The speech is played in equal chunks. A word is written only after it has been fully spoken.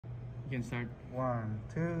You can start. 1,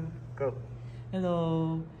 2, go.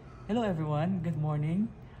 Hello, hello everyone. Good morning.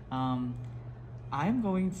 I'm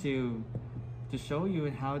going to show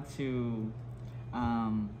you how to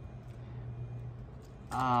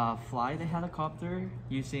fly the helicopter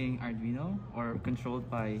using Arduino or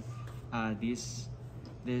controlled by this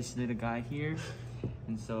little guy here.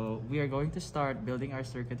 And so we are going to start building our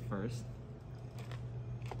circuit first.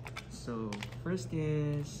 So first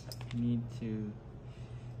is we need to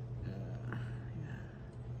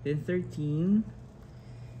pin 13.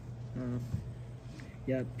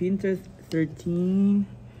 Pin 13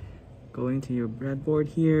 going to your breadboard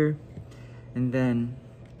here, and then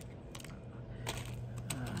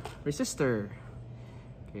resistor.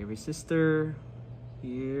 Okay, resistor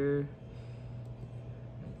here,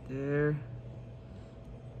 right there.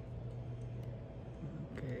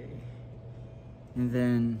 Okay, and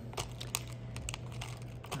then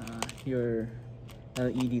your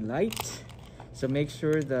LED light. So make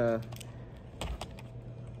sure the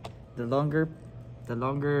longer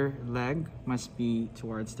leg must be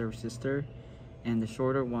towards the resistor, and the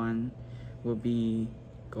shorter one will be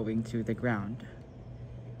going to the ground.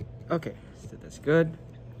 Okay, so that's good.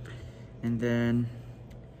 And then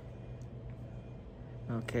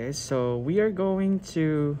okay, so we are going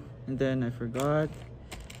to, and then I forgot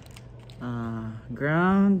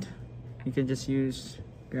ground. You can just use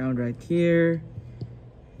ground right here,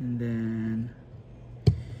 and then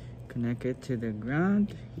connect it to the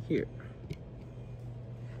ground here.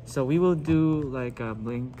 So we will do like a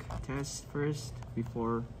blink test first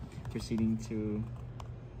before proceeding to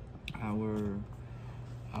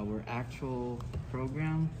our actual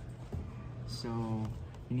program. So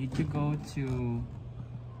you need to go to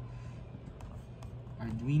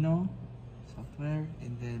Arduino software,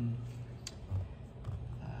 and then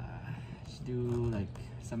just do like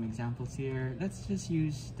some examples here. Let's just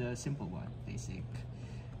use the simple one, basic,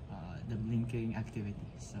 the blinking activity.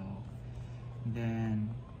 So then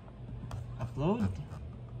upload.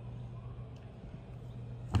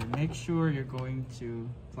 So make sure you're going to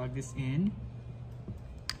plug this in.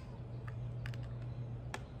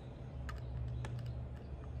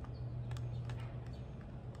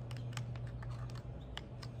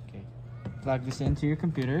 Okay, plug this into your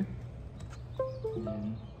computer, and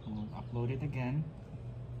then we'll upload it again.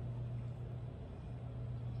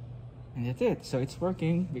 And that's it. So it's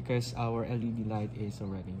working because our LED light is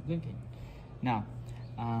already blinking. Now,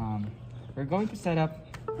 we're going to set up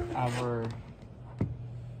our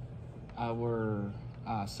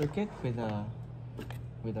circuit with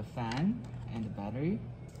a fan and a battery.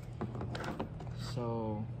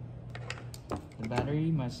 So the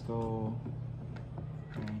battery must go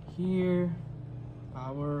right here,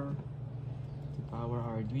 power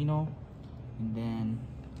our Arduino, and then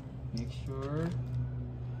make sure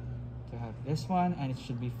to have this one, and it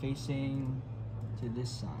should be facing to this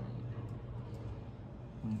side.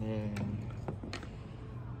 And then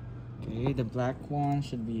okay, the black one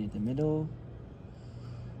should be in the middle,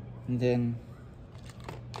 and then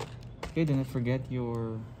okay, do not forget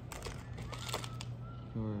your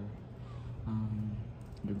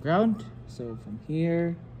ground. So from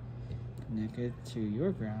here, connect it to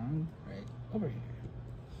your ground right over here.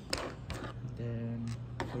 And then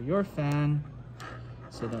for your fan,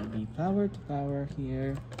 so that would be power to power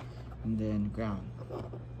here, and then ground.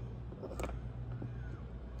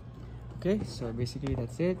 Okay, so basically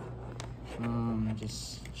that's it.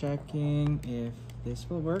 Just checking if this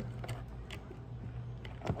will work.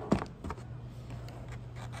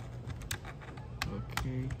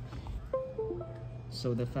 Okay,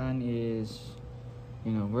 so the fan is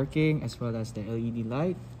working, as well as the LED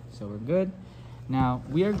light, so we're good. Now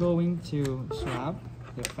we are going to swap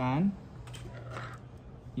the fan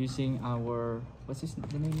using our, what's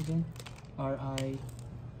the name again?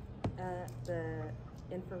 The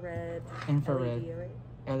infrared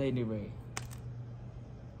LED ray.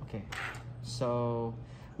 Okay, so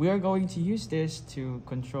we are going to use this to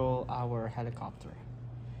control our helicopter.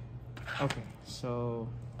 Okay, so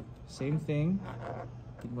same thing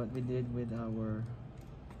with what we did with our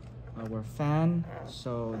fan.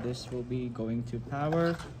 So this will be going to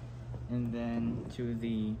power, and then to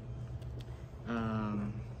the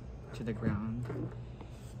ground.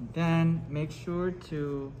 Then make sure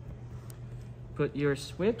to put your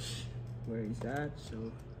switch, where is that?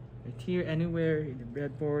 So right here, anywhere in the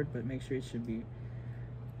breadboard, but make sure it should be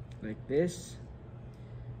like this.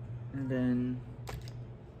 And then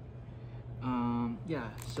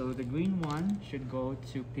so the green one should go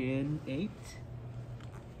to pin 8,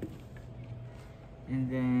 and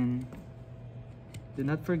then do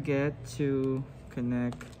not forget to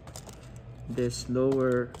connect this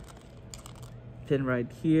lower pin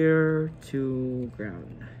right here to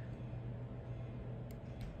ground.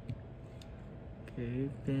 Okay,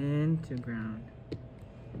 pin to ground.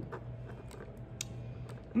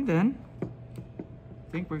 And then I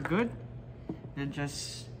think we're good. Then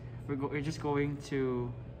we're just going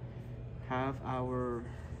to have our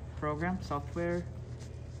program software.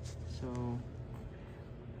 So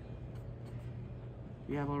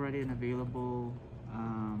we have already an available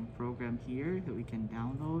program here that we can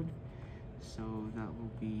download. So that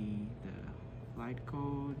will be the flight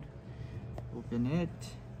code. Open it.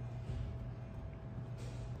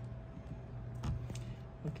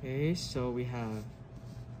 Okay, so we have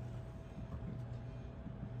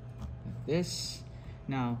this.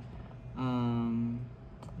 Now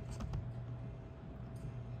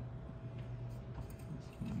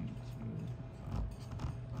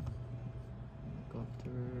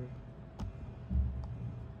helicopter.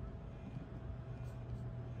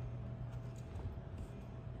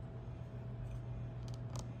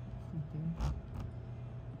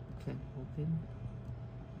 Can open.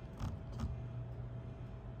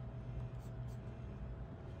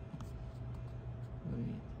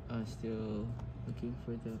 Wait, still looking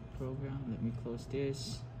for the program. Let me close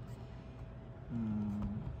this.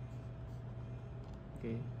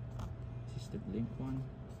 Okay, this is the blink one.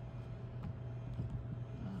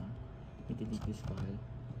 Let me delete this file.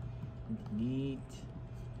 Delete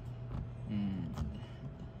and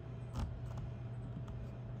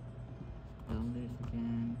download it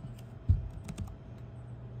again.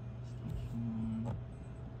 Station.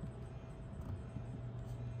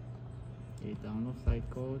 Okay, download flight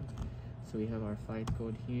code. So we have our flight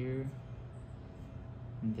code here,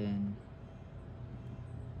 and then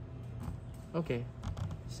okay.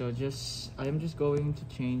 So I am just going to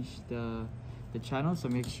change the channel. So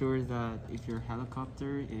make sure that if your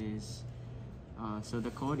helicopter is so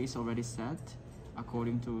the code is already set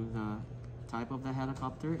according to the type of the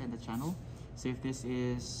helicopter and the channel. So if this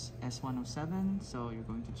is S107, so you're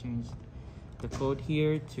going to change the code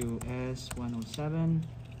here to S107,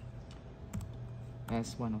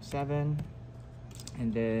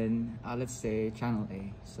 and then let's say channel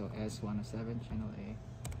A. So S107 channel A,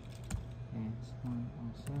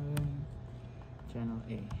 S107 channel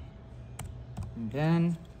A, and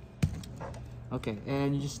then okay,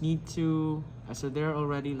 and you just need to so there are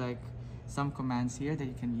already like some commands here that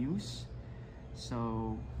you can use.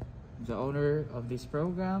 So the owner of this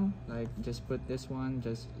program, like, just put this one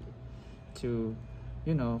just to,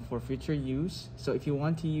 you know, for future use. So if you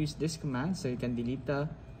want to use this command, so you can delete the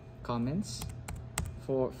comments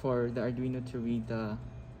for the Arduino to read the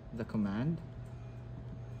command.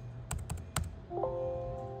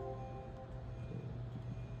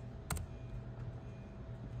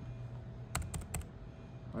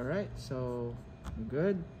 All right, so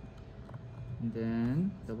good. And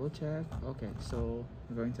then double check. Okay, so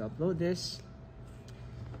we're going to upload this.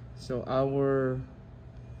 So our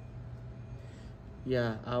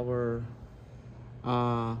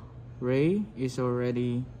ray is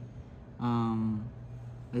already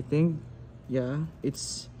I think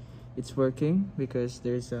it's working, because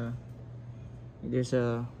there's a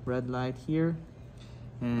red light here,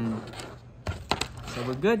 and so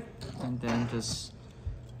we're good. And then just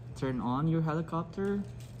turn on your helicopter,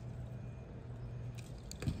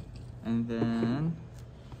 and then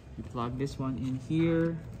you plug this one in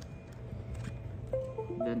here,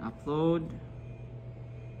 then upload.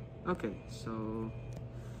 Okay, so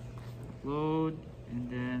upload, and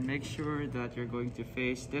then make sure that you're going to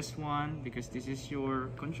face this one, because this is your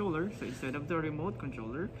controller. So instead of the remote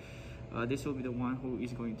controller, this will be the one who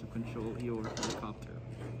is going to control your helicopter.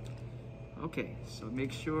 Okay, so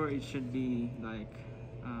make sure it should be like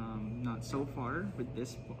not so far with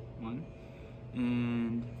this one,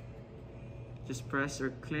 and just press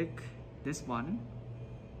or click this button,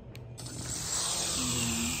 and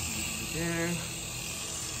then there.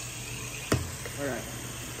 Alright,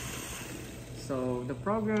 so the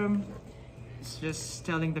program is just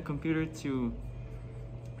telling the computer to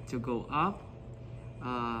go up.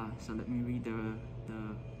 So let me read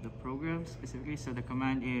the program specifically. So the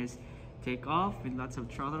command is take off with lots of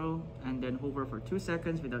throttle, and then hover for 2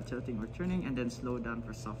 seconds without tilting or turning, and then slow down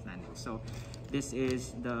for soft landing. So this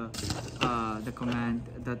is the command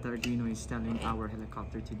that the Arduino is telling our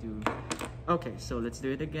helicopter to do. Okay, so let's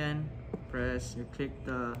do it again. Press or click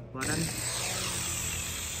the button.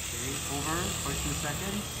 Okay, hover for 2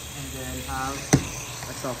 seconds, and then have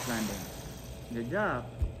a soft landing. Good job.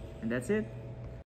 And that's it.